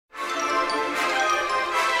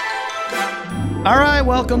All right,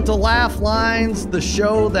 welcome to Laugh Lines, the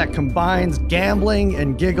show that combines gambling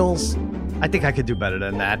and giggles. I think I could do better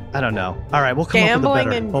than that. I don't know. All right, we'll come up with a better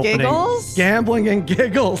Gambling and opening. giggles? Gambling and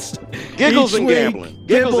giggles. Giggles Each and week, gambling.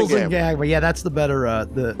 Giggles and gambling. Yeah, that's the better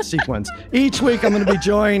the sequence. Each week, I'm going to be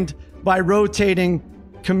joined by rotating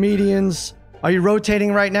comedians. Are you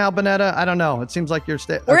rotating right now, Bonetta? I don't know. It seems like you're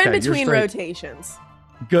We're in between rotations.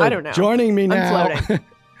 Good. I don't know. Joining me now, I'm floating.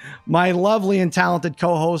 my lovely and talented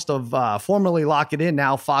co-host of formerly Lock It In,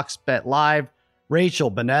 now Fox Bet Live,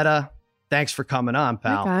 Rachel Bonetta. Thanks for coming on,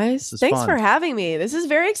 pal. Hi, guys. This is Thanks fun. for having me. This is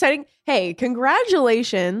very exciting. Hey,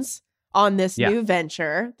 congratulations on this new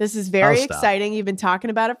venture. This is very Oh, stop. exciting. You've been talking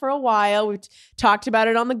about it for a while. We've talked about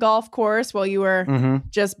it on the golf course while you were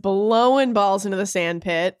just blowing balls into the sand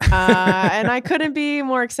pit. And I couldn't be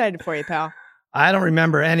more excited for you, pal. I don't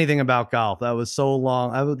remember anything about golf. That was so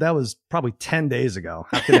long. That was probably 10 days ago.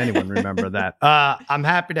 How can anyone remember that? I'm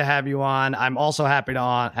happy to have you on. I'm also happy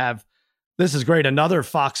to have, this is great, another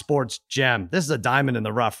Fox Sports gem. This is a diamond in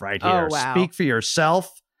the rough right here. Oh, wow. Speak for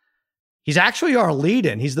Yourself. He's actually our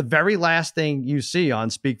lead-in. He's the very last thing you see on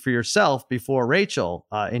Speak for Yourself before Rachel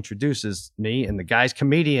introduces me and the guy's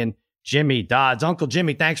comedian, Jimmy Dodds. Uncle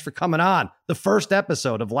Jimmy, thanks for coming on. The first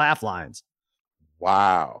episode of Laugh Lines.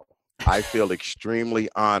 Wow. I feel extremely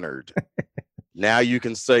honored. Now you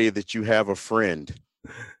can say that you have a friend.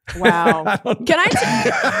 Wow.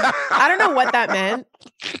 I don't know what that meant,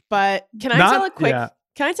 but can I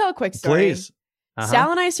tell a quick story? Please. Sal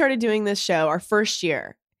and I started doing this show our first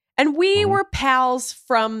year, and we were pals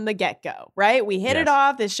from the get-go, right? We hit it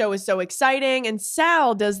off. This show is so exciting. And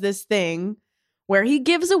Sal does this thing where he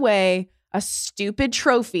gives away a stupid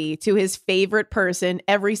trophy to his favorite person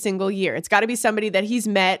every single year. It's got to be somebody that he's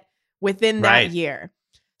met within that year.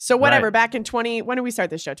 So whatever, back in when did we start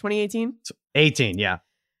this show? 2018? 18, yeah.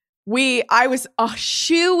 I was a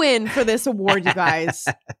shoo-in for this award, you guys.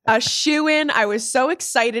 A shoo-in. I was so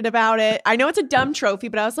excited about it. I know it's a dumb trophy,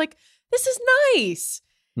 but I was like, this is nice.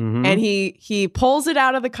 And he pulls it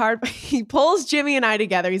out of the card. He pulls Jimmy and I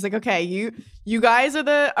together. He's like, okay, you guys are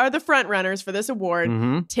the front runners for this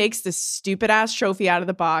award. Takes this stupid ass trophy out of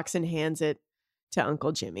the box and hands it to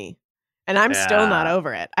Uncle Jimmy. And I'm still not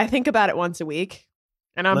over it. I think about it once a week,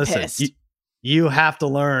 and I'm pissed. You have to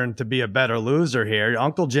learn to be a better loser here.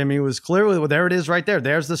 Uncle Jimmy was clearly, well, there it is right there.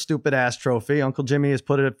 There's the stupid ass trophy. Uncle Jimmy has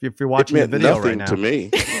put it, if you're watching the video right now. It meant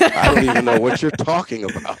nothing to me. I don't even know what you're talking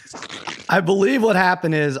about. I believe what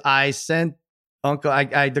happened is I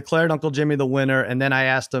declared Uncle Jimmy the winner, and then I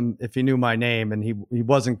asked him if he knew my name, and he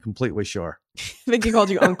wasn't completely sure. I think he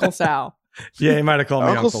called you Uncle Sal. Yeah, he might have called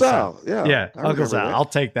me Uncle Sal. Yeah, Uncle Sal. I'll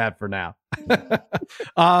take that for now.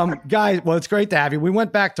 Guys, well, it's great to have you. We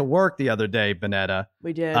went back to work the other day, Bonetta.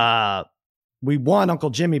 We did. We won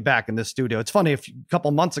Uncle Jimmy back in the studio. It's funny, a couple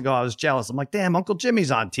months ago, I was jealous. I'm like, damn, Uncle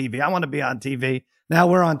Jimmy's on TV. I want to be on TV. Now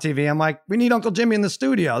we're on TV. I'm like, we need Uncle Jimmy in the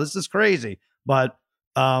studio. This is crazy. But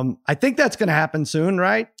I think that's going to happen soon,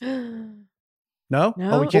 right? No?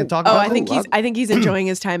 Oh, we can't talk about it? I think he's enjoying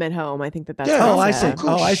his time at home. I think that's I see.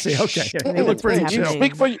 Oh, I see. Okay. You look pretty cute.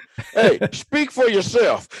 Speak for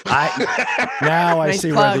yourself. Now I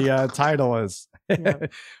see plug. Where the title is. Yeah.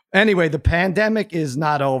 Anyway, the pandemic is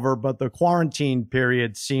not over, but the quarantine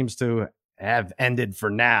period seems to have ended for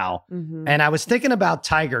now. And I was thinking about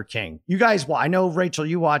Tiger King. You guys, I know, Rachel,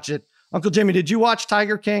 you watch it. Uncle Jimmy, did you watch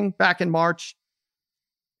Tiger King back in March?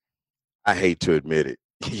 I hate to admit it.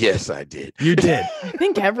 Yes, I did. You did. I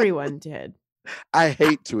think everyone did. I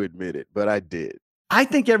hate to admit it, but I did. I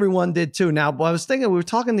think everyone did too. Now, I was thinking, we were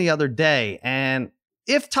talking the other day, and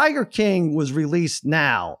if Tiger King was released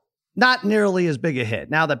now, not nearly as big a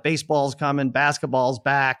hit. Now that baseball's coming, basketball's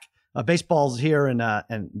back, baseball's here,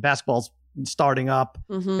 and basketball's starting up,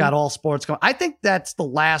 got all sports going. I think that's the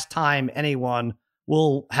last time anyone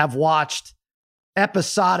will have watched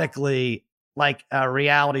episodically like a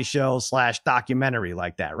reality show / documentary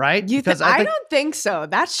like that, right? I don't think so.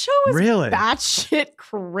 That show is really batshit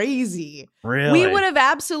crazy. Really? We would have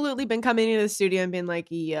absolutely been coming into the studio and been like,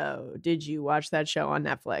 yo, did you watch that show on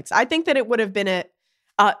Netflix? I think that it would have been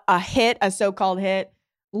a hit, a so-called hit,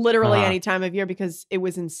 literally any time of year because it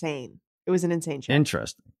was insane. It was an insane show.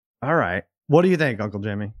 Interesting. All right. What do you think, Uncle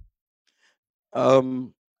Jimmy?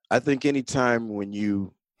 I think anytime when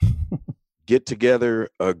you get together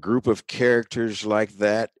a group of characters like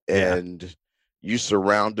that and you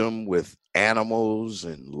surround them with animals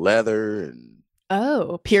and leather and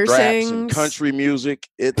piercings and country music,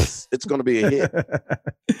 it's going to be a hit.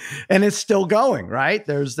 And it's still going, right?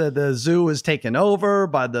 There's the zoo is taken over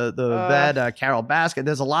by the vet, Carol Baskin.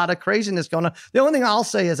 There's a lot of craziness going on. The only thing I'll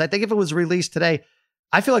say is I think if it was released today,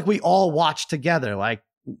 I feel like we all watched together. Like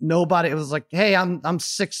nobody, it was like, hey, I'm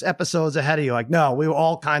 6 episodes ahead of you. Like, no, we were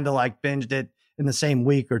all kind of like binged it in the same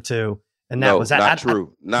week or two. And that was that. Not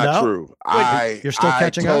true. Not true. You're still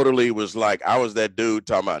catching up? I totally was like, I was that dude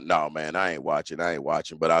talking about, no, man, I ain't watching.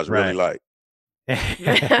 But I was really like,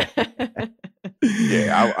 yeah,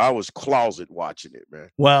 I was closet watching it, man.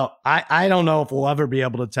 Well, I don't know if we'll ever be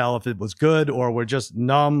able to tell if it was good or we're just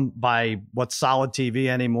numb by what's solid TV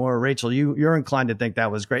anymore. Rachel, you're inclined to think that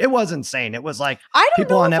was great. It was insane. It was like I don't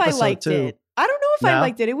people know on if episode I liked 2. it. I don't know if I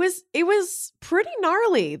liked it. It was pretty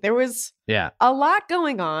gnarly. There was a lot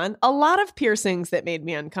going on, a lot of piercings that made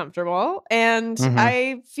me uncomfortable, and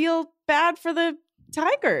I feel bad for the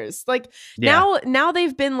Tigers. Like now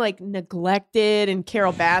they've been like neglected, and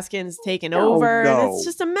Carol Baskin's taken over, and it's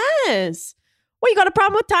just a mess. What, you got a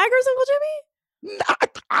problem with Tigers, Uncle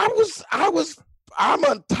Jimmy? I'm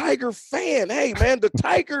a Tiger fan. Hey, man, the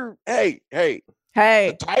Tiger. Hey.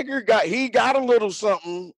 The Tiger got a little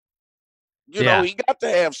something. You know, he got to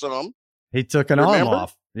have some. He took an arm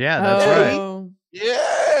off. Yeah, that's right.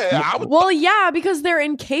 Yeah. Because they're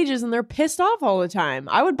in cages and they're pissed off all the time.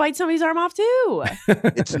 I would bite somebody's arm off too.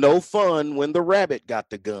 It's no fun when the rabbit got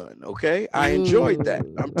the gun. Okay. I enjoyed that.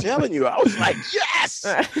 I'm telling you, I was like, yes.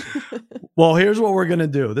 Well, here's what we're going to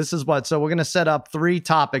do. So we're going to set up 3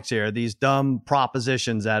 topics here, these dumb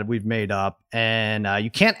propositions that we've made up. And you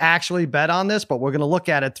can't actually bet on this, but we're going to look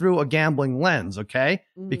at it through a gambling lens. Okay.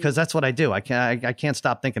 Because that's what I do. I can't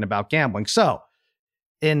stop thinking about gambling. So,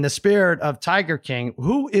 in the spirit of Tiger King,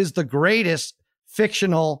 who is the greatest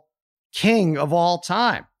fictional king of all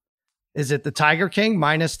time? Is it the Tiger King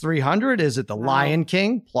minus 300? Is it the Lion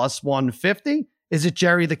King plus 150? Is it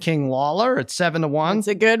Jerry the King Lawler at 7-1? It's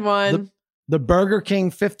a good one. The Burger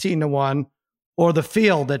King 15-1, or the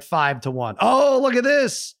Field at 5-1? Oh, look at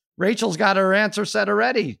this. Rachel's got her answer set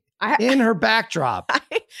already in her backdrop.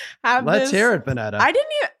 Let's hear it, Vanetta.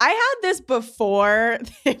 I had this before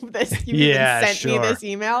you even sent me this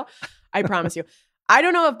email. I promise you. I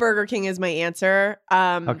don't know if Burger King is my answer.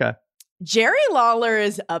 Okay. Jerry Lawler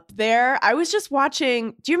is up there. I was just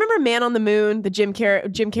watching. Do you remember Man on the Moon? The Jim Carrey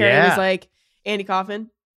was like Andy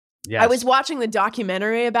Kaufman. Yes. I was watching the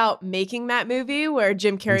documentary about making that movie where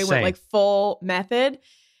Jim Carrey went like full method.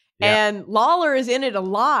 And Lawler is in it a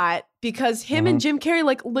lot because him and Jim Carrey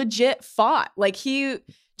like legit fought. Like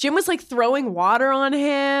Jim was like throwing water on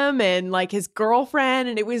him and like his girlfriend,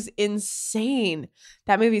 and it was insane.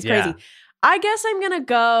 That movie's crazy. I guess I'm gonna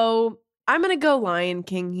go Lion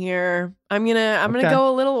King here. I'm gonna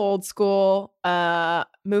go a little old school.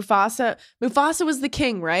 Mufasa was the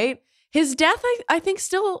king, right? His death, I think,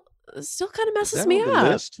 still kind of messes me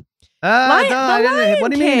up.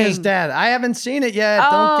 What do you mean his dad? I haven't seen it yet.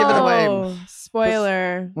 Don't give it away.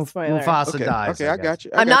 Spoiler. Mufasa dies. Okay, I got you.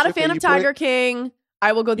 I'm not a fan of Tiger King.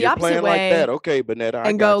 I will go the opposite way. Like that. Okay, Bonetta,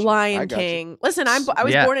 and go Lion King. Listen, I was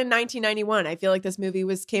born in 1991. I feel like this movie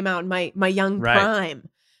came out in my young prime,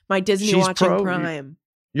 my Disney watching prime.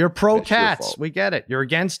 You're pro cats. We get it. You're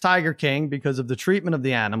against Tiger King because of the treatment of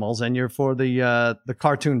the animals, and you're for the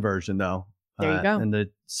cartoon version, though. There you go. And the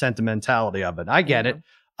sentimentality of it. I get it.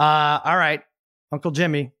 All right, Uncle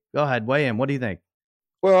Jimmy, go ahead. Weigh in. What do you think?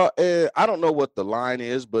 Well, I don't know what the line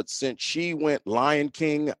is, but since she went Lion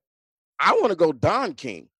King, I want to go Don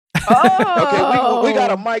King. Oh, okay. We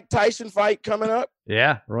got a Mike Tyson fight coming up.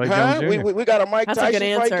 Yeah, Roy Jones Jr. We got a Mike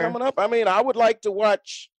Tyson fight coming up. I mean, I would like to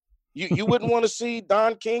watch. You wouldn't want to see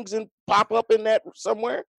Don King's and pop up in that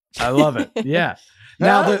somewhere. I love it. Yeah.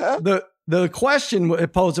 Now the question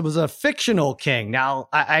it posed, it was a fictional king. Now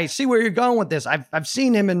I see where you're going with this. I've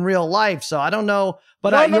seen him in real life, so I don't know.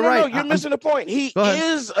 But you're right. No, you're missing the point. He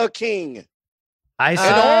is a king. I see.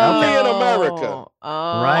 And only in America.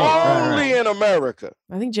 Right. In America.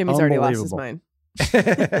 I think Jimmy's already lost his mind.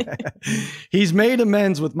 He's made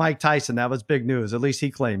amends with Mike Tyson. That was big news. At least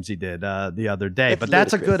he claims he did the other day. But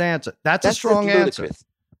that's a good answer. That's a strong answer.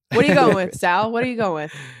 What are you going with, Sal? What are you going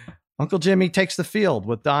with? Uncle Jimmy takes the field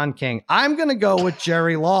with Don King. I'm going to go with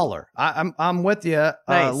Jerry Lawler. I'm with you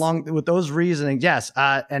along with those reasonings. Yes.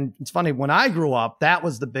 And it's funny, when I grew up, that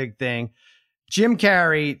was the big thing. Jim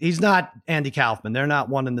Carrey, he's not Andy Kaufman. They're not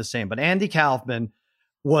one and the same. But Andy Kaufman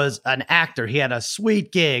was an actor. He had a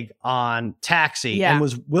sweet gig on Taxi and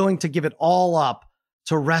was willing to give it all up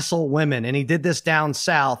to wrestle women. And he did this down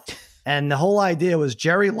south. And the whole idea was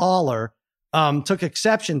Jerry Lawler took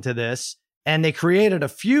exception to this. And they created a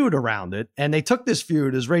feud around it. And they took this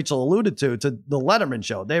feud, as Rachel alluded to the Letterman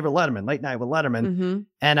show, David Letterman, Late Night with Letterman. Mm-hmm.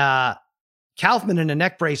 And Kaufman in a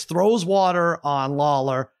neck brace throws water on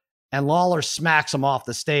Lawler, and Lawler smacks him off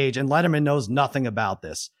the stage. And Letterman knows nothing about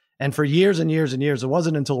this. And for years and years and years, it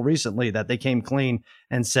wasn't until recently that they came clean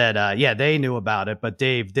and said, yeah, they knew about it, but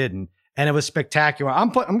Dave didn't. And it was spectacular.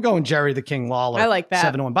 I'm going Jerry the King Lawler. I like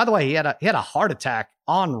that. 7-1. By the way, he had a heart attack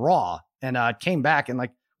on Raw and came back and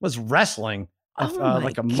like was wrestling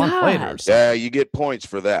like a month later. So. Yeah, you get points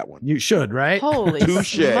for that one. You should, right? Holy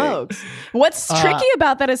Touché. smokes. What's tricky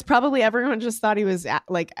about that is probably everyone just thought he was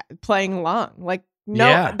like playing along. Like,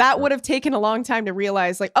 no, that would have taken a long time to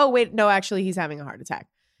realize, like, oh, wait, no, actually, he's having a heart attack.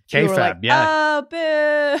 K-Fab, like,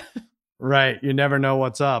 yeah. Right. You never know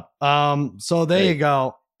what's up. So there you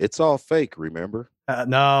go. It's all fake, remember?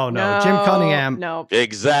 No. Jim Cunningham. No.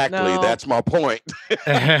 Exactly. No. That's my point.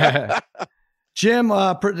 Jim,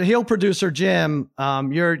 heel producer Jim,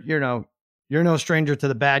 you're no stranger to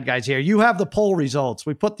the bad guys here. You have the poll results.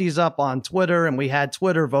 We put these up on Twitter, and we had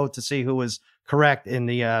Twitter vote to see who was correct in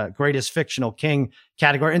the greatest fictional king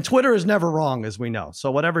category. And Twitter is never wrong, as we know.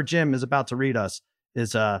 So whatever Jim is about to read us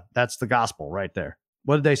is that's the gospel right there.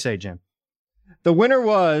 What did they say, Jim? The winner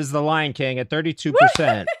was The Lion King at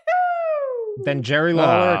 32%. Then Jerry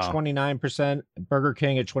Lawler at 29%, Burger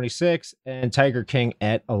King at 26%, and Tiger King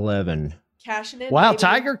at 11%. Cashing in. Wow, baby.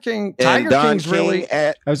 Tiger King's King really.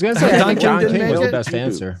 at I was going to say, I think Don John King King was didn't the make best it?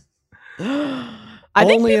 answer. I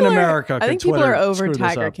think Only in people America I could think people Twitter are over screw this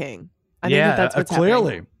Tiger up. King. I think that's what's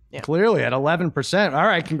clearly. happening. Yeah. Clearly at 11%. All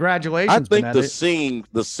right, congratulations. I think Benetti.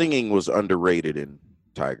 the singing was underrated in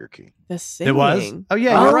Tiger King. The singing. It was. Oh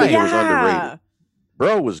yeah, I you're think right. it was underrated.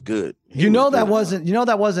 Bro was good. He was good.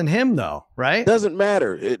 that wasn't him though, right? Doesn't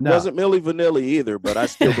matter. It wasn't Milli Vanilli either, but I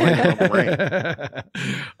still blame it on the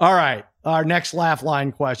rain. All right, our next laugh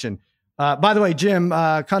line question. By the way, Jim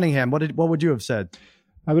Cunningham, what would you have said?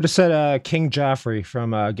 I would have said King Joffrey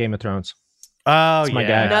from Game of Thrones. Oh, That's my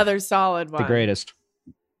guy. Another solid one. The greatest.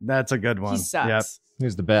 That's a good one. He sucks. Yep.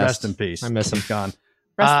 He's the best. Rest in peace. I miss him. He's gone.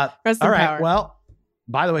 Rest all in right. power. Well,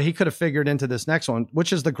 by the way, he could have figured into this next one,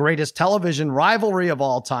 which is the greatest television rivalry of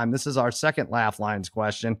all time. This is our second laugh lines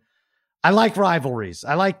question. I like rivalries.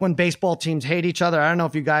 I like when baseball teams hate each other. I don't know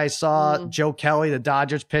if you guys saw Joe Kelly, the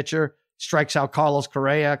Dodgers pitcher, strikes out Carlos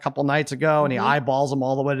Correa a couple nights ago, and he eyeballs him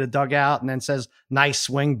all the way to the dugout and then says, "Nice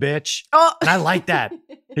swing, bitch." Oh. And I like that.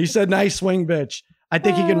 He said, "Nice swing, bitch." I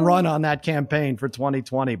think he can run on that campaign for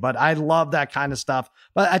 2020, but I love that kind of stuff.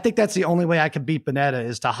 But I think that's the only way I could beat Bonetta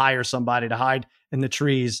is to hire somebody to hide in the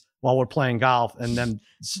trees while we're playing golf and then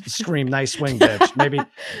scream, "Nice swing, bitch."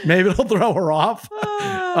 Maybe it'll throw her off.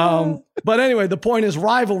 But anyway, the point is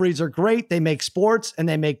rivalries are great. They make sports and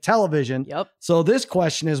they make television. Yep. So this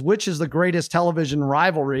question is, which is the greatest television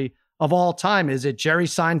rivalry of all time? Is it Jerry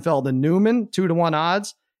Seinfeld and Newman, 2-1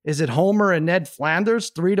 odds? Is it Homer and Ned Flanders,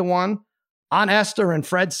 3-1? Aunt Esther and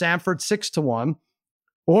Fred Sanford, 6-1,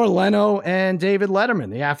 or Leno and David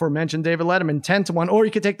Letterman, the aforementioned David Letterman, 10-1, or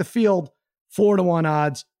you could take the field, 4-1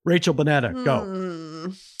 odds. Rachel Bonetta,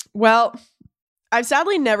 go. Well, I've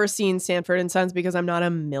sadly never seen Sanford and Sons because I'm not a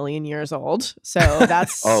million years old. So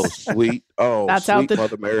that's Oh, sweet. Oh, that's sweet out the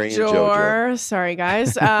Mother Mary and door. JoJo. Sorry,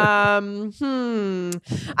 guys. I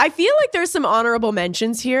feel like there's some honorable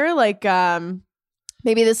mentions here, like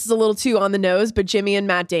maybe this is a little too on the nose, but Jimmy and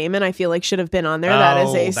Matt Damon, I feel like should have been on there. That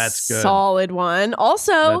is a solid one.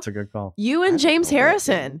 Also, that's a good call. You and James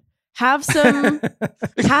Harrison have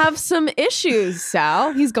some issues,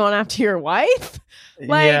 Sal. He's gone after your wife.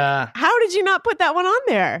 Like, how did you not put that one on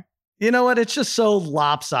there? You know what? It's just so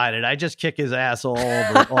lopsided. I just kick his ass all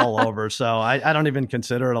over. So I don't even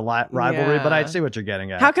consider it a rivalry, but I see what you're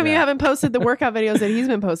getting at. How come you haven't posted the workout videos that he's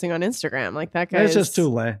been posting on Instagram? Like that guy. It's just too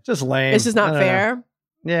lame. Just lame. It's just not fair.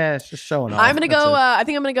 Yeah, it's just showing off. I'm gonna go. I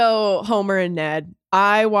think I'm gonna go Homer and Ned.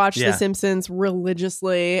 I watched The Simpsons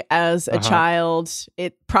religiously as a child.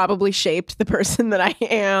 It probably shaped the person that I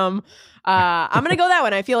am. I'm gonna go that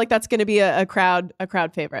one. I feel like that's gonna be a crowd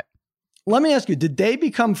favorite. Let me ask you: did they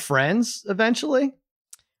become friends eventually?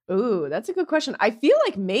 Ooh, that's a good question. I feel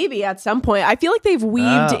like maybe at some point. I feel like they've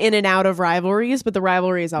weaved in and out of rivalries, but the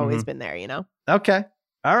rivalry has always been there. You know. Okay.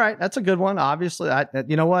 All right, that's a good one. Obviously,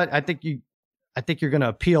 you know what? I think you're going to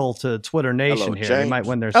appeal to Twitter Nation here. They might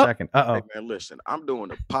win their second. Hey, man, listen, I'm doing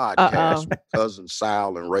a podcast with cousin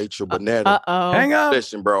Sal and Rachel Bonetta. Hang up.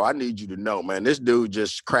 Listen, bro, I need you to know, man, this dude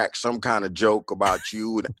just cracked some kind of joke about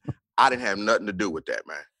you, and I didn't have nothing to do with that,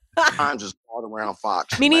 man. I'm just going around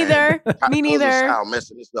Fox. Me neither. Me neither. Sal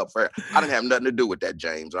messing this up for I didn't have nothing to do with that,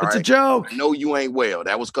 James. All right, it's a joke. I know you ain't well.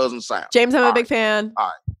 That was cousin Sal. James, I'm a big fan. All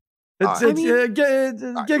right. It's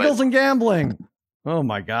giggles and gambling. Oh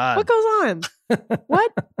my God. What goes on?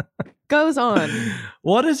 What goes on?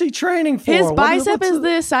 What is he training for? His bicep is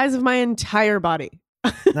the size of my entire body.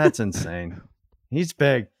 That's insane. He's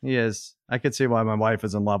big. He is. I could see why my wife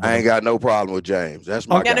is in love with I him. ain't got no problem with James. That's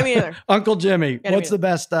my Yeah, guy. me either. Uncle Jimmy, Yeah, what's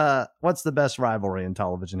the best rivalry in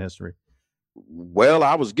television history? Well,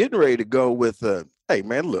 I was getting ready to go with, hey,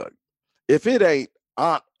 man, look, if it ain't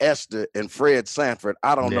Aunt Esther and Fred Sanford,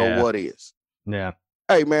 I don't know what is. Yeah.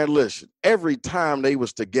 Hey, man, listen, every time they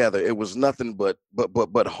was together, it was nothing but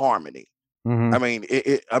harmony. Mm-hmm. I mean,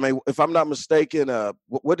 if I'm not mistaken,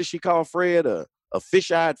 what did she call Fred? A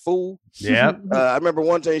fish-eyed fool? Yeah. I remember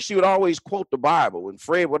one time she would always quote the Bible, and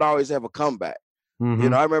Fred would always have a comeback. Mm-hmm. You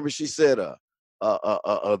know, I remember she said,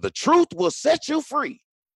 the truth will set you free.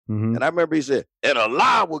 Mm-hmm. And I remember he said, and a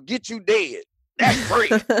lie will get you dead. That's free.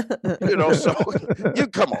 You know, so you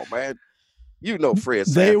come on, man. You know Fred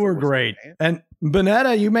Sanford. They were great. And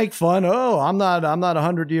Bonetta, you make fun. Oh, I'm not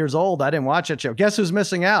 100 years old. I didn't watch that show. Guess who's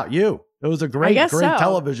missing out? You. It was a great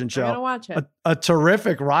television show. I'm gonna watch it. A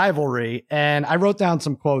terrific rivalry. And I wrote down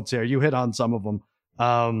some quotes here. You hit on some of them.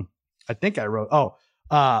 I think I wrote,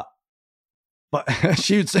 but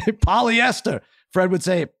she would say polyester. Fred would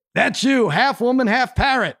say, that's you, half woman, half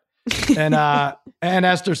parrot. And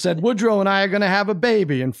Esther said, Woodrow and I are going to have a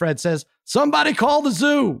baby. And Fred says, somebody call the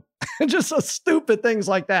zoo. Just so stupid things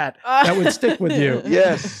like that would stick with you.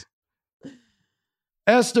 Yes.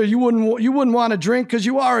 Esther, you wouldn't want to drink because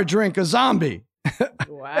you are a zombie.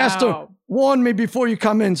 Wow. Esther, warn me before you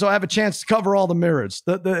come in so I have a chance to cover all the mirrors.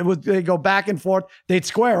 They go back and forth. They'd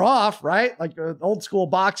square off, right? Like old school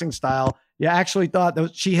boxing style. You actually thought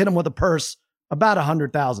that she hit him with a purse about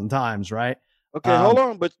 100,000 times, right? Okay, hold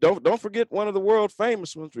on, but don't forget one of the world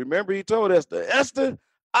famous ones. Remember, he told Esther,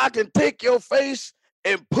 I can take your face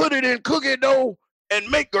and put it in cookie dough and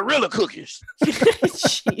make gorilla cookies.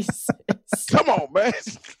 Jesus. Come on, man.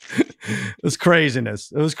 It was craziness.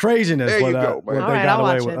 There you go, what man. they Right, got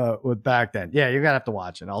I'll away with back then. Yeah, you're gonna have to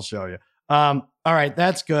watch it. I'll show you. All right,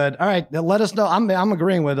 that's good. All right, now let us know. I'm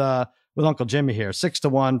agreeing with Uncle Jimmy here.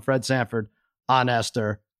 6-1, Fred Sanford on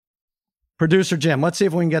Esther. Producer Jim, let's see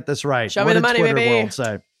if we can get this right. Show me the money, Twitter baby. world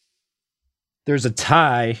say? There's a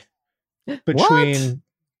tie between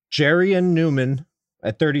Jerry and Newman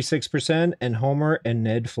at 36% and Homer and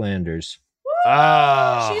Ned Flanders.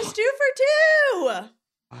 Oh, She's 2 for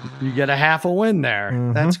 2. you get a half a win there.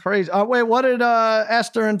 Mhm. That's crazy. Oh, wait, what did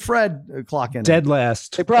Esther and Fred clock in? Dead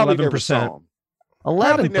last. They probably never 11%. saw him.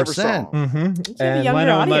 Probably never saw 11%. him. Mm-hmm. a And younger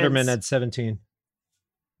Leno and audience. Letterman at 17.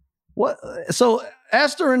 What? So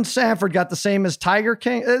Esther and Sanford got the same as Tiger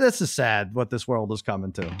King. This is sad what this world is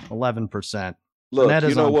coming to. 11%. Look, Ned you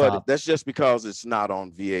is know on what? top. That's just because it's not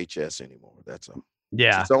on VHS anymore. That's all.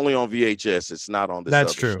 Yeah. It's only on VHS. It's not on this.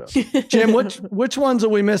 That's other true. Stuff. Jim, which ones are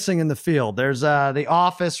we missing in the field? There's The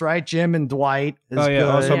Office, right? Jim and Dwight. Is Oh, yeah. good.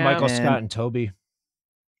 Also, Yeah. Michael And Scott and Toby.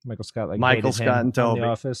 Michael Scott, like Michael hated Scott him and on Toby. The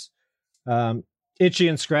Office. Itchy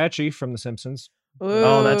and Scratchy from The Simpsons.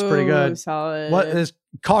 Oh, that's pretty good. Solid. What is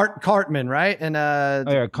Cartman, right? And Oh,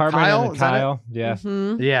 yeah. Carmen Kyle, and is that it? Kyle. Yeah.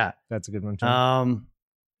 Mhm. yeah. That's a good one, too.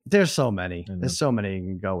 There's so many. I know. There's so many you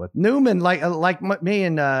can go with. Newman, me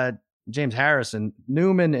and James Harrison,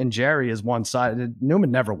 Newman and Jerry is one side.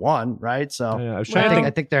 Newman never won, right? So Yeah, I was Well, trying to think I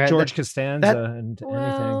think they're George Costanza and Well,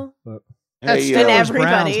 anything. But That's Hey, and Steelers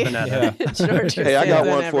everybody. Browns, Bonetta. Yeah. George Hey, I got Costanza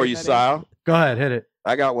one and for you, everybody. Sal. Go ahead, hit it.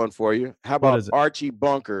 I got one for you. How What about is it? Archie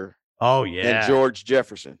Bunker Oh yeah. and George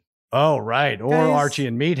Jefferson? Oh right, or Guys. Archie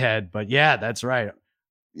and Meathead. But yeah, that's right.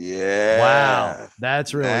 Yeah. Wow,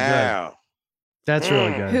 that's really good. Now. That's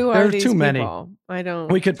really good. Who are There's these too many. people? I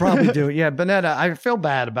don't. We could probably do it. Yeah, Bonetta, I feel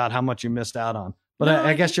bad about how much you missed out on, but No, I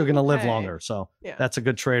I guess think you're going to I'm live okay. longer, so Yeah. that's a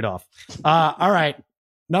good trade-off. All right,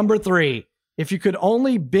 number 3. If you could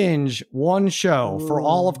only binge one show for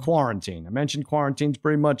all of quarantine, I mentioned quarantine's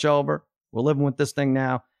pretty much over. We're living with this thing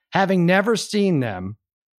now. Having never seen them,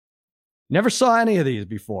 never saw any of these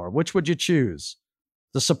before, which would you choose?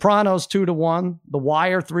 The Sopranos 2-1, The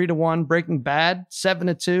Wire 3-1, Breaking Bad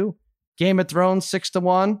 7-2, Game of Thrones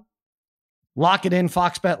 6-1, Lock It In,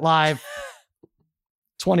 Fox Bet Live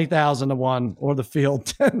 20,000-1, or The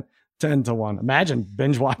Field 10-1. Imagine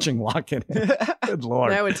binge watching Lock It In. Good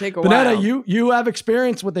Lord. That would take a Bonetta, while. you have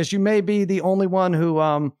experience with this. You may be the only one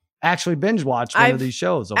who actually binge watched one of I've these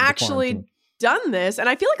shows. Over the actually quarantine. done this, and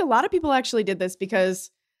I feel like a lot of people actually did this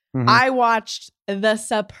because Mhm. I watched The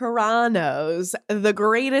Sopranos, the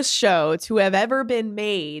greatest show to have ever been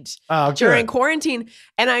made Oh, during good. quarantine.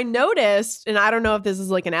 And I noticed, and I don't know if this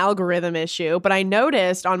is like an algorithm issue, but I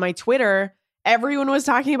noticed on my Twitter, everyone was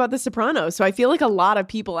talking about The Sopranos. So I feel like a lot of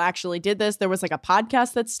people actually did this. There was like a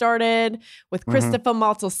podcast that started with Mhm. Christopher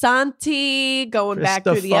Moltisanti going back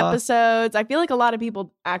through the Christopher. episodes. I feel like a lot of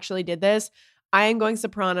people actually did this. I am going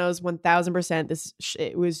Sopranos 1000%.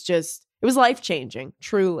 It was life changing,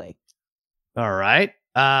 truly. All right.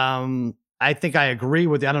 I think I agree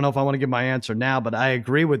with you. I don't know if I want to give my answer now, but I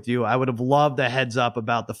agree with you. I would have loved a heads up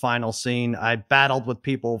about the final scene. I battled with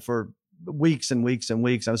people for weeks and weeks and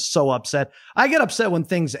weeks. I was so upset. I get upset when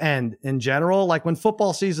things end in general. Like when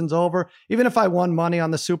football season's over, even if I won money on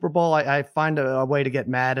the Super Bowl, I find a way to get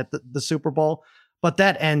mad at the Super Bowl. But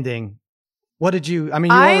that ending, what did you, I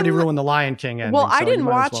mean, you already ruined the Lion King ending. Well, I so didn't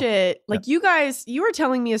watch it. Like you guys, you were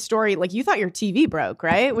telling me a story, like you thought your TV broke,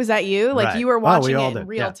 right? Was that you? Like Right. you were watching all it in did.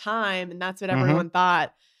 real Yeah. time and that's what everyone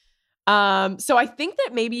thought. So I think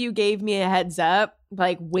that maybe you gave me a heads up,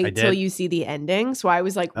 like wait till did. you see the ending. So I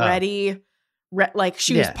was like ready, like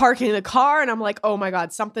she was Yeah. parking the car and I'm like, oh my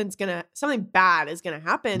God, something bad is going to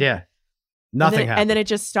happen. Yeah. Nothing happened. And then it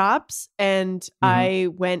just stops. And I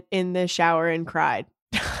went in the shower and cried.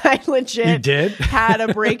 I legit You did? had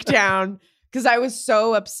a breakdown because I was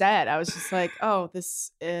so upset. I was just like, oh,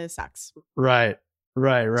 this sucks. Right.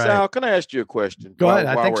 Sal, can I ask you a question? Go ahead.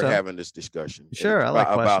 While I think we're so. having this discussion. Sure, I like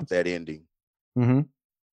about questions. that ending. Mm-hmm.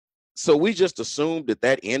 So we just assumed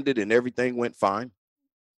that ended and everything went fine.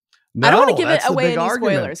 No, I don't want to give it that's the away big any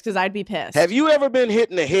argument. spoilers because I'd be pissed. Have you ever been hit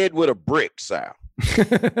in the head with a brick, Sal?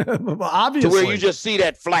 Well, obviously. To where you just see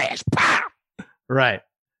that flash. Pow! Right.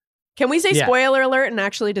 Can we say Yeah. spoiler alert and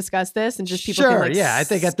actually discuss this and just people Sure. can like Yeah. I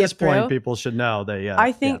think at this skip through? point, people should know that. Yeah.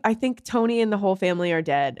 I think Tony and the whole family are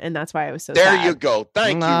dead, and that's why I was so There sad. you go.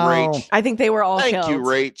 Thank No. you, Rach. I think they were all Thank killed. you,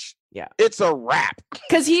 Rach. Yeah. It's a wrap.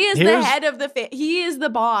 Because he is the Here's- head of he is the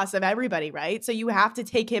boss of everybody, right? So you have to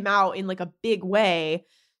take him out in like a big way.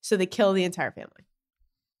 So they kill the entire family.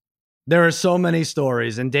 There are so many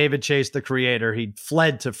stories, and David Chase, the creator, he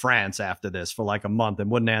fled to France after this for like a month and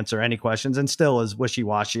wouldn't answer any questions and still is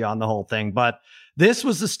wishy-washy on the whole thing. But this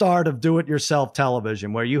was the start of do-it-yourself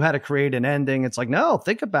television where you had to create an ending. It's like, no,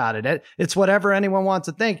 think about it. It's whatever anyone wants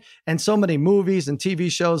to think. And so many movies and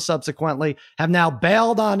TV shows subsequently have now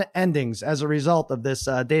bailed on endings as a result of this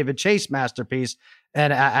David Chase masterpiece.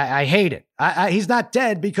 And I hate it. He's not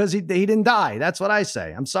dead because he didn't die. That's what I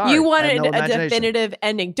say. I'm sorry. You I had wanted no a imagination. definitive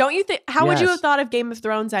ending. Don't you think? How would you Yes. have thought if Game of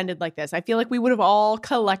Thrones ended like this? I feel like we would have all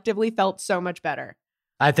collectively felt so much better.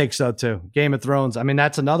 I think so too. Game of Thrones. I mean,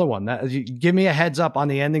 that's another one. You give me a heads up on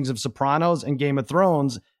the endings of Sopranos and Game of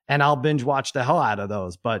Thrones, and I'll binge watch the hell out of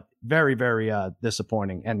those. But very, very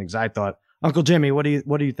disappointing endings. I thought. Uncle Jimmy, what are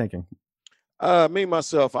you thinking? Me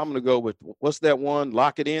myself, I'm gonna go with what's that one?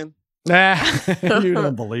 Lock It In. Nah, you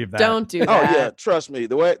don't believe that. Don't do that. Oh yeah, trust me.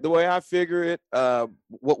 The way I figure it.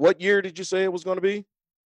 What year did you say it was going to be?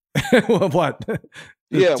 What?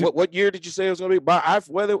 Yeah, what year did you say it was going to be?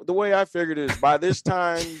 The way I figured it is by this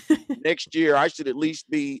time next year, I should at least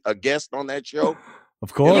be a guest on that show.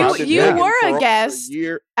 Of course. I've been You begging were for a over guest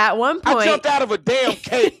year. At one I point, jumped out of a damn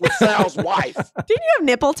cake with Sal's wife. didn't you have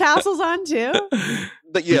nipple tassels on too?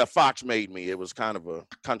 Yeah, Fox made me. It was kind of a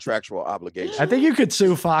contractual obligation. I think you could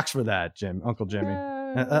sue Fox for that, Uncle Jimmy.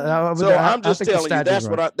 So I'm just telling you,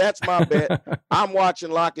 that's my bet. I'm watching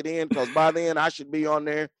Lock It In because by then I should be on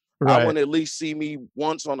there. I want to at least see me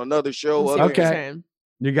once on another show. Okay.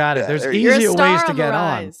 You got it. Yeah, There's there You're a easier star ways to on the get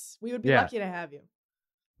on. rise. We would be Yeah. lucky to have you.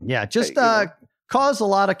 Yeah, just cause a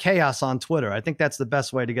lot of chaos on Twitter. I think that's the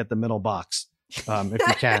best way to get the middle box, if you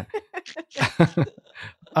can.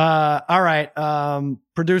 All right,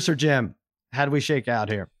 producer Jim, how do we shake out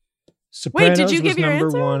here? Sopranos did you was give your number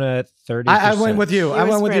answer? one at 30%. I went with you. You I were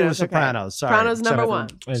went with you with Sopranos, Sopranos. Sorry, Sopranos number Except for- one.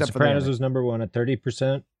 And except for the Sopranos ending. was number one at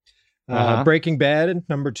 30%. Uh-huh. Breaking Bad at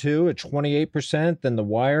number two at 28%. Then The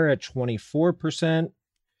Wire at 24%.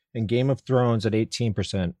 And Game of Thrones at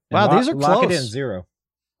 18%. And Wow, these are Lock It In, close. 0.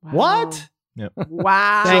 What?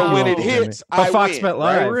 Wow. Thank So you, when it Uncle Jimmy. hits, But I Fox win. Bet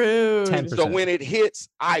Live. right? Rude. 10%. So when it hits,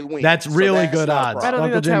 I win. That's So really that's good not a odds. I don't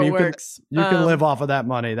problem. think Uncle that's how Jimmy, it you can- works. You can live off of that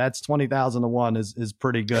money. That's 20,000 to 1 is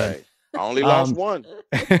pretty good. Right. I only lost one.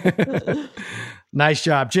 Nice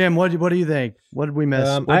job, Jim. What do you think? What did we miss?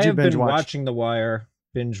 I What did you have binge been watch? watching The Wire,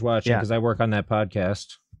 binge watching, Yeah. because I work on that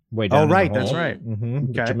podcast. Way Oh, down in the right, that's hole. right. Mhm.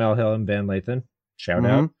 Okay. Jamel Hill and Van Lathan. Shout Mhm.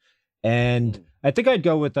 out. And I think I'd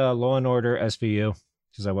go with Law and Order SVU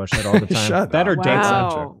because I watch that all the time. Shut That up. or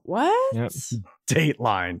Dateline. Wow. What? Yep.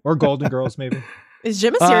 Dateline. Or Golden Girls, maybe. Is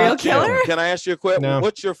Jim a serial yeah. killer? Can I ask you a question? No.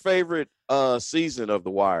 What's your favorite season of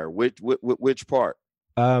The Wire? Which part?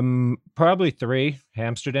 Probably 3.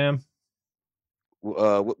 Amsterdam. Which It's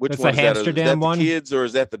one the is that? Is Amsterdam that one. the kids or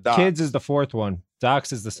is that the doc? Kids is the 4th one.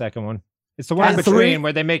 Docs is the 2nd one. It's the one in And between 3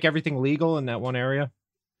 where they make everything legal in that one area.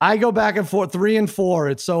 I go back and forth. 3 and 4.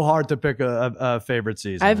 It's so hard to pick a favorite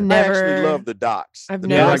season. I've I never actually love the docs. I've The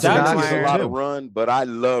never docs seen gets The a Wire. lot of run, but I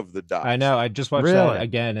love the docs. I know. I just watched Really? that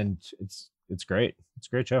again, and it's it's great. It's a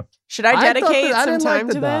great show. Should I I thought dedicate that- I some didn't like time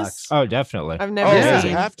the to docs. this? Oh, definitely. I've Oh, never yeah,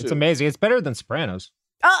 seen. you have It's to. amazing. It's better than Sopranos.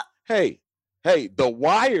 Hey, The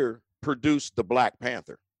Wire produced the Black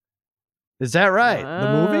Panther. Is that right?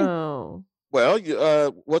 The movie? Oh.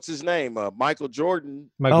 Well, what's his name? Michael Jordan.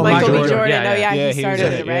 Oh, Michael B. Jordan. Jordan. Yeah, Oh, yeah, Yeah, he started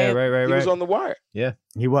was it, in right? Yeah, right. He was on The Wire.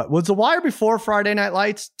 He was The Wire before Friday Night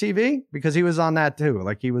Lights TV, because he was on that too.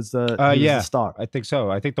 Like he was the yeah. the star. I think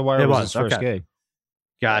so. I think The Wire It was was, his first okay. gig.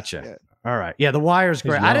 Gotcha. Yeah. All right. Yeah, The Wire's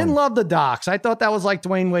He's great. I didn't young. love the docs. I thought that was like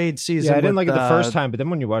Dwayne Wade's season. Yeah, I didn't with, like it the first time, but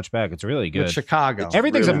then when you watch back, it's really with good. Chicago.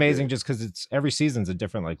 Everything's really amazing good. just because it's every season's a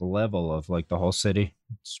different like level of like the whole city.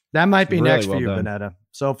 That might be really next well for you, done. Bonetta.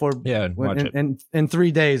 So if we're Yeah, watch it. in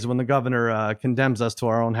 3 days when the governor condemns us to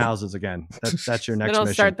our own houses again, that's your next Then I'll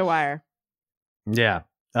mission. start The Wire. Yeah.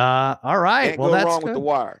 All right. Can't Well, go that's wrong good. with The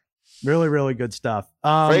Wire. Really, really good stuff.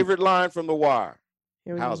 Favorite line from The Wire.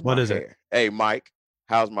 Here we How's go. What my is it? hair? Hey, Mike.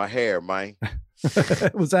 How's my hair, man?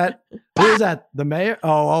 was that who was that? The mayor?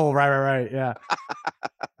 Oh, right. Yeah.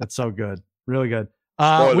 That's so good. Really good.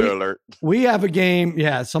 Spoiler alert. We have a game.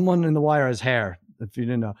 Yeah, someone in The Wire has hair, if you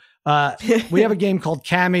didn't know. We have a game called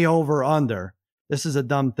Cameo Over Under. This is a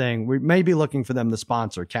dumb thing. We may be looking for them to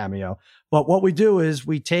sponsor Cameo. But what we do is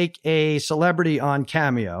we take a celebrity on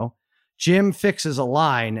Cameo. Jim fixes a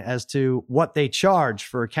line as to what they charge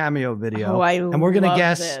for a Cameo video. Oh, I and we're gonna love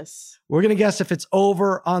guess this. We're going to guess if it's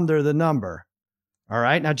over or under the number. All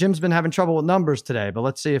right. Now Jim's been having trouble with numbers today, but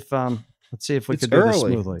let's see if we It's could do this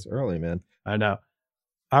early. smoothly. It's early, man. I know.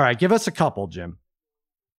 All right, give us a couple, Jim.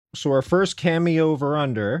 So our first cameo over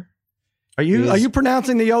under. Are you Is-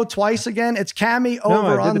 pronouncing the O twice again? It's Cammy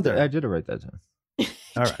over under. I did it right that time.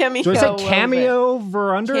 All right. Cameo So I said over. cameo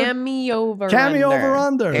over under. Cameo over. Cammy over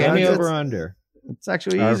under. Cameo It's- over under. It's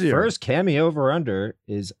actually Our easier. first cameo over under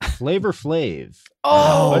is Flavor Flav.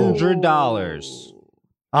 Oh, $100.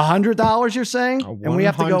 $100, you're saying? And we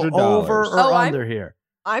have to go $100. over or Oh, under here.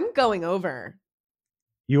 I'm going over.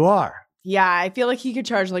 You are. Yeah, I feel like he could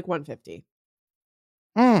charge like 150.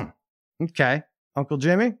 Okay. Uncle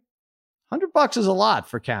Jimmy, $100 is a lot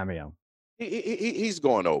for Cameo. He's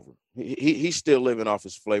going over. He's still living off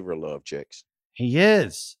his Flavor of Love checks. He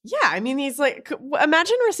is. Yeah, I mean, he's like,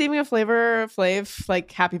 imagine receiving a Flavor Flav like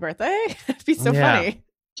happy birthday. It'd be so Yeah. funny.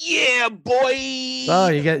 Yeah, boy. Oh,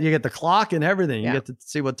 you get the clock and everything. Yeah. You get to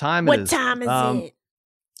see what time it is. time is it?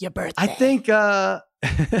 Your birthday. I think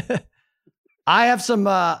I have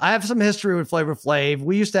some history with Flavor Flav.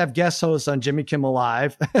 We used to have guest hosts on Jimmy Kimmel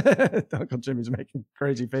Live. Uncle Jimmy's making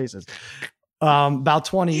crazy faces. About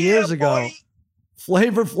 20 years ago,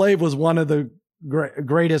 Flavor Flav was one of the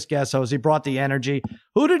greatest guest hosts. He brought the energy.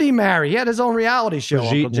 Who did he marry? He had his own reality show,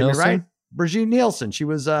 Brigitte Uncle Jimmy, Nielsen? right? Brigitte Nielsen. She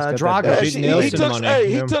was got that Drago. Brigitte He Nielsen took, money. hey,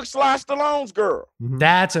 he Yeah. took Sly Stallone's girl.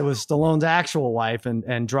 That's it. Was Stallone's actual wife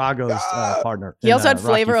and Drago's partner. He in, also had Rocky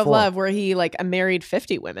Flavor of IV. Love, where he like married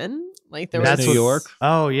 50 women. Like there That's was New what- York.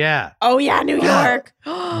 Oh yeah. Oh yeah, New Yeah. York.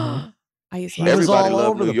 I used to He love was Everybody all loved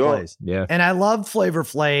over New the York. place. Yeah. And I loved Flavor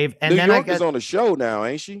Flav. And New then York I is got, on the show now,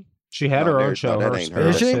 ain't she? She had No, her own there's- show. no, that her ain't her.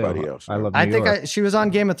 Is she? Somebody else. I love New I York. think she was on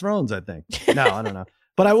Game of Thrones, I think. No, I don't know.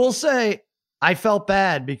 But I will say I felt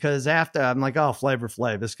bad because after I'm like, oh, Flavor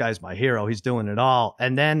Flav, this guy's my hero. He's doing it all.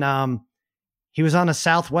 And then he was on a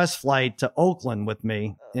Southwest flight to Oakland with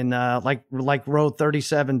me in like row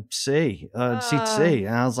 37C, seat C.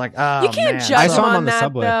 And I was like, oh, You can't man. judge I him saw him on on the that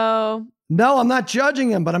subway. though. No, I'm not judging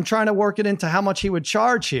him, but I'm trying to work it into how much he would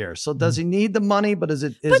charge here. So does he need the money? But is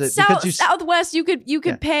it But because you Southwest, you could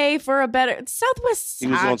Yeah. pay for a better Southwest. He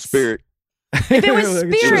was on sucks. Spirit. If it was Look at you.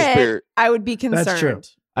 It was Spirit, Spirit. I would be concerned. That's true.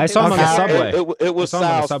 I saw him on the Okay. subway. It was I saw him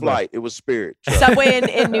on the Sal's subway. flight. It was Spirit. Trust. Subway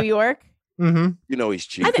in New York. Mm-hmm. You know he's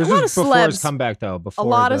cheap. I think This a lot was of before his celebs. comeback, though. Before A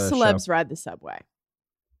lot of the celebs show. ride the subway.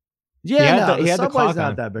 Yeah, he had the subway's clock not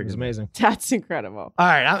on. that big. It was of a- amazing. That's incredible. All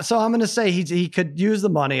right, so I'm going to say he could use the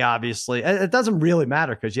money. Obviously, it doesn't really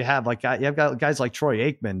matter because you have got guys like Troy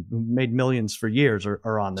Aikman who made millions for years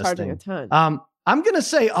are on this Charging a thing. ton. I'm going to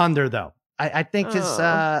say under though. I think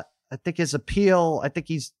Oh. his appeal. I think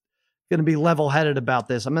he's going to be level headed about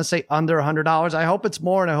this. I'm going to say under $100. I hope it's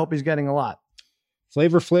more, and I hope he's getting a lot.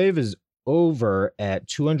 Flavor Flav is over at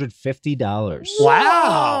 $250.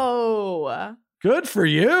 Wow. Good for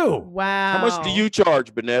you. Wow. How much do you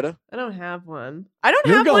charge, Bonetta? I don't have one. I don't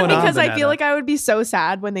You're have one going on, because I Bonetta. feel like I would be so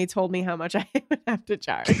sad when they told me how much I would have to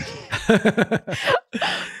charge.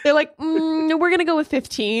 They're like, we're gonna go with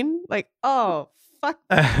 15. Like, oh fuck.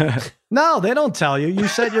 No, they don't tell you. You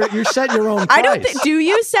set your own price. I don't. Do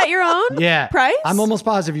you set your own Yeah. price? I'm almost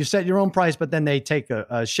positive you set your own price, but then they take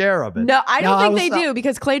a share of it. No, I don't No, think was- they do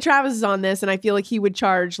because Clay Travis is on this, and I feel like he would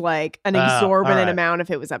charge like an all exorbitant right. amount if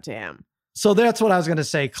it was up to him. So that's what I was going to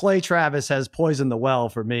say. Clay Travis has poisoned the well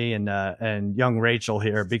for me and young Rachel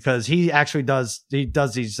here, because he actually does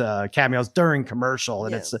these cameos during commercial,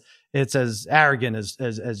 and it's as arrogant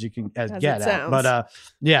as you can get at. But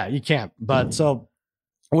yeah, you can't. But so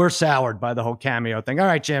we're soured by the whole cameo thing. All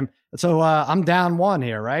right, Jim. So I'm down one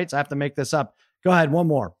here, right? So I have to make this up. Go ahead, one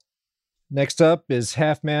more. Next up is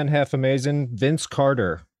half man, half amazing Vince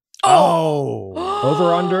Carter. Oh,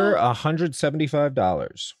 over under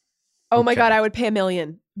 $175. Oh my God, I would pay $1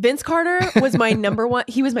 million. Vince Carter was my number one.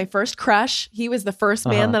 He was my first crush. He was the first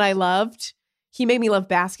man that I loved. He made me love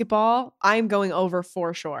basketball. I'm going over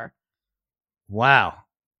for sure. Wow.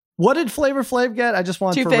 What did Flavor Flav get? I just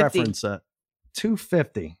want for reference.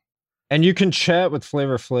 $250. And you can chat with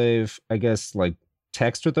Flavor Flav, I guess, like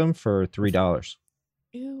text with him for $3.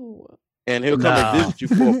 Ew. And he'll come and visit you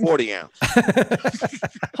for a 40 ounce.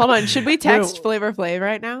 Hold on. Should we text Flavor Flav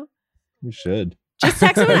right now? We should. Just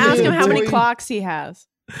text him and ask him how many clocks he has.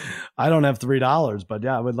 I don't have $3, but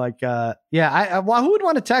yeah, I would like, well, who would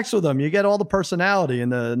want to text with him? You get all the personality in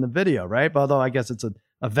the video, right? But although I guess it's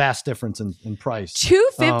a vast difference in price.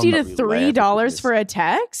 $250 to $3 for a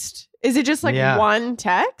text? Is it just like one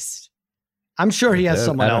text? I'm sure he has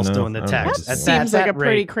someone else doing the text. That seems like a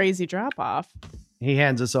pretty crazy drop off. He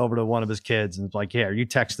hands this over to one of his kids and it's like, here, you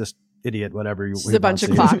text this idiot, whatever you want. Just a bunch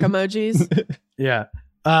of clock emojis. Yeah.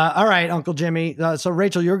 All right, Uncle Jimmy. So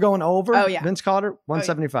Rachel, you're going over. Oh, yeah. Vince Carter,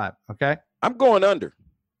 175. Okay. I'm going under.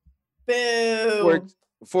 Boo.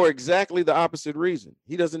 For exactly the opposite reason.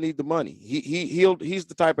 He doesn't need the money. He's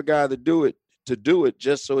the type of guy to do it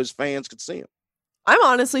just so his fans could see him. I'm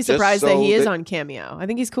honestly surprised that he is on Cameo. I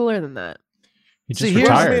think he's cooler than that. He just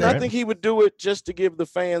retired, I think he would do it just to give the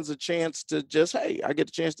fans a chance to just, hey, I get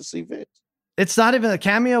a chance to see Vince. It's not even a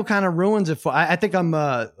Cameo kind of ruins it for. I think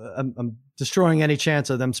I'm destroying any chance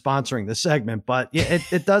of them sponsoring the segment, but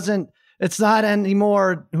it doesn't. It's not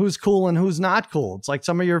anymore who's cool and who's not cool. It's like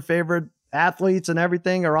some of your favorite athletes and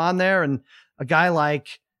everything are on there, and a guy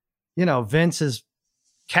like Vince has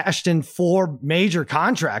cashed in 4 major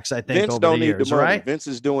contracts. I think Vince over don't the need years, the money. right? Vince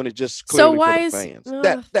is doing it just clearly for the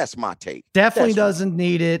fans. That's my take. Definitely doesn't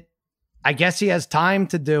need it. I guess he has time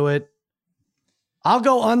to do it. I'll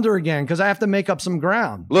go under again because I have to make up some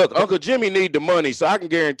ground. Look, Uncle Jimmy need the money, so I can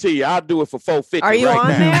guarantee you I'll do it for $450 Are you right on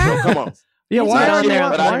now. there? So come on. Yeah, why on there?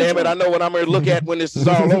 But damn it, I know what I'm going to look at when this is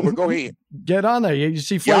all over. Go ahead. Get on there. You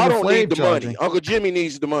see Y'all Flavor don't Flav need the charging. money. Uncle Jimmy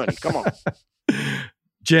needs the money. Come on.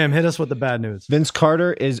 Jim, hit us with the bad news. Vince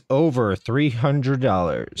Carter is over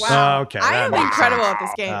 $300. Wow. Okay. I am incredible at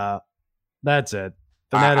this game. That's it.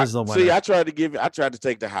 Then that is the winner. See, I tried to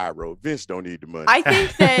take the high road. Vince don't need the money. I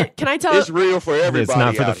think that, can I tell it's real for everybody. It's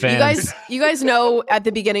not for the fans. You guys know at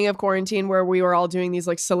the beginning of quarantine where we were all doing these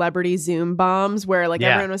like celebrity Zoom bombs where like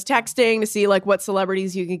everyone was texting to see like what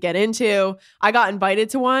celebrities you could get into. I got invited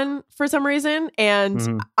to one for some reason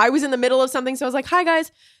and I was in the middle of something. So I was like, hi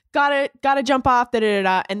guys, gotta jump off.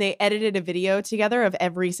 And they edited a video together of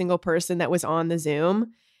every single person that was on the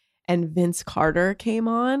Zoom. And Vince Carter came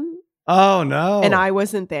on. Oh no. And I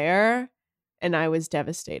wasn't there and I was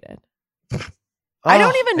devastated. I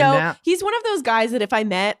don't even know. He's one of those guys that if I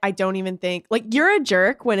met, I don't even think like you're a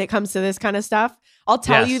jerk when it comes to this kind of stuff. I'll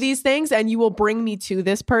tell you these things and you will bring me to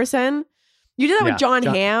this person. You did that with John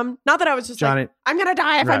Hamm. Not that I was just like, I'm going to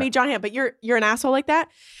die if I meet John Hamm, but you're an asshole like that.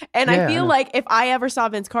 And I feel like if I ever saw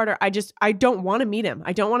Vince Carter, I don't want to meet him.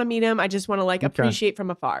 I don't want to meet him. I just want to like appreciate from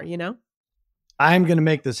afar, you know? I'm going to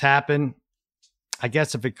make this happen. I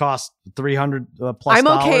guess if it costs $300 plus, I'm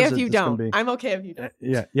okay if you don't. I'm okay if you don't.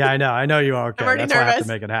 Yeah, I know you are okay. I'm already That's nervous. why I have to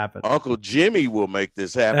make it happen. Uncle Jimmy will make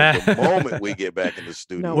this happen the moment we get back in the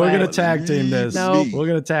studio. No We're way. gonna tag team this. No. We're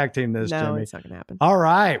gonna tag team this, No, Jimmy. it's not gonna happen. All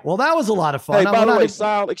right. Well, that was a lot of fun. Hey, by the way, even-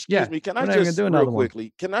 Sal, excuse me. Can I just real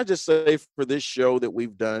quickly? Can I just say for this show that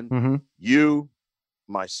we've done, you,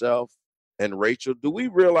 myself, and Rachel, do we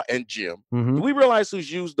realize, and Jim, do we realize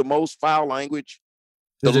who's used the most foul language?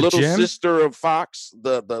 The Is it little Jim? sister of Fox,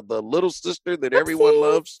 the little sister that everyone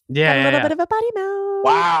loves. Yeah, a little bit of a buddy mouth.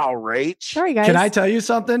 Wow, Rach. Sorry, guys. Can I tell you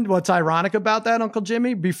something? What's ironic about that, Uncle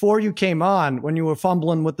Jimmy? Before you came on, when you were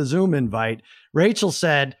fumbling with the Zoom invite, Rachel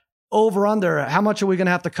said, over under, how much are we going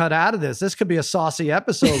to have to cut out of this? This could be a saucy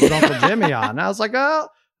episode with Uncle Jimmy on. And I was like, oh,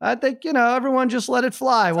 I think, everyone just let it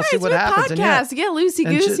fly. We'll see what happens. Podcast. Get loosey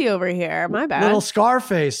goosey over here. My bad. Little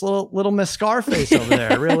Scarface, little Miss Scarface over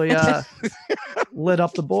there really lit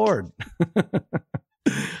up the board.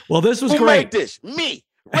 Well, this was Who great. made this? Me.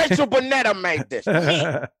 Rachel Bonetta made this.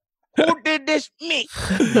 Me. Who did this? Me.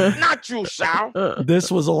 Not you, Sal.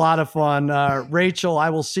 This was a lot of fun. Rachel, I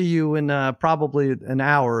will see you in probably an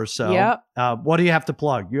hour or so. Yep. What do you have to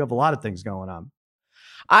plug? You have a lot of things going on.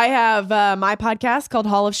 I have my podcast called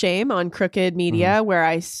Hall of Shame on Crooked Media, where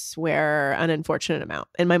I swear an unfortunate amount.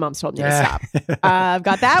 And my mom's told me to stop. I've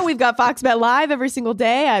got that. We've got Fox Bet Live every single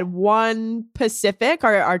day at 1 Pacific.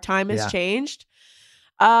 Our time has changed.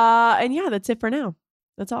 And yeah, that's it for now.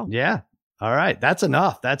 That's all. Yeah. All right. That's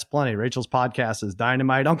enough. That's plenty. Rachel's podcast is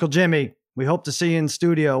dynamite. Uncle Jimmy, we hope to see you in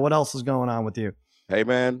studio. What else is going on with you? Hey,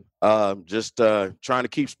 man, just trying to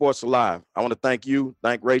keep sports alive. I want to thank you,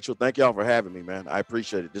 thank Rachel, thank y'all for having me, man. I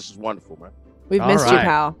appreciate it. This is wonderful, man. We've missed you,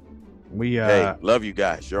 pal. We hey, love you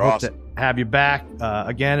guys. You're awesome. To have you back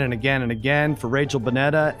again and again and again. For Rachel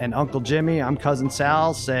Bonnetta and Uncle Jimmy, I'm Cousin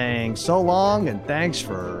Sal saying so long and thanks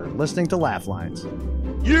for listening to Laugh Lines.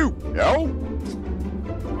 You know.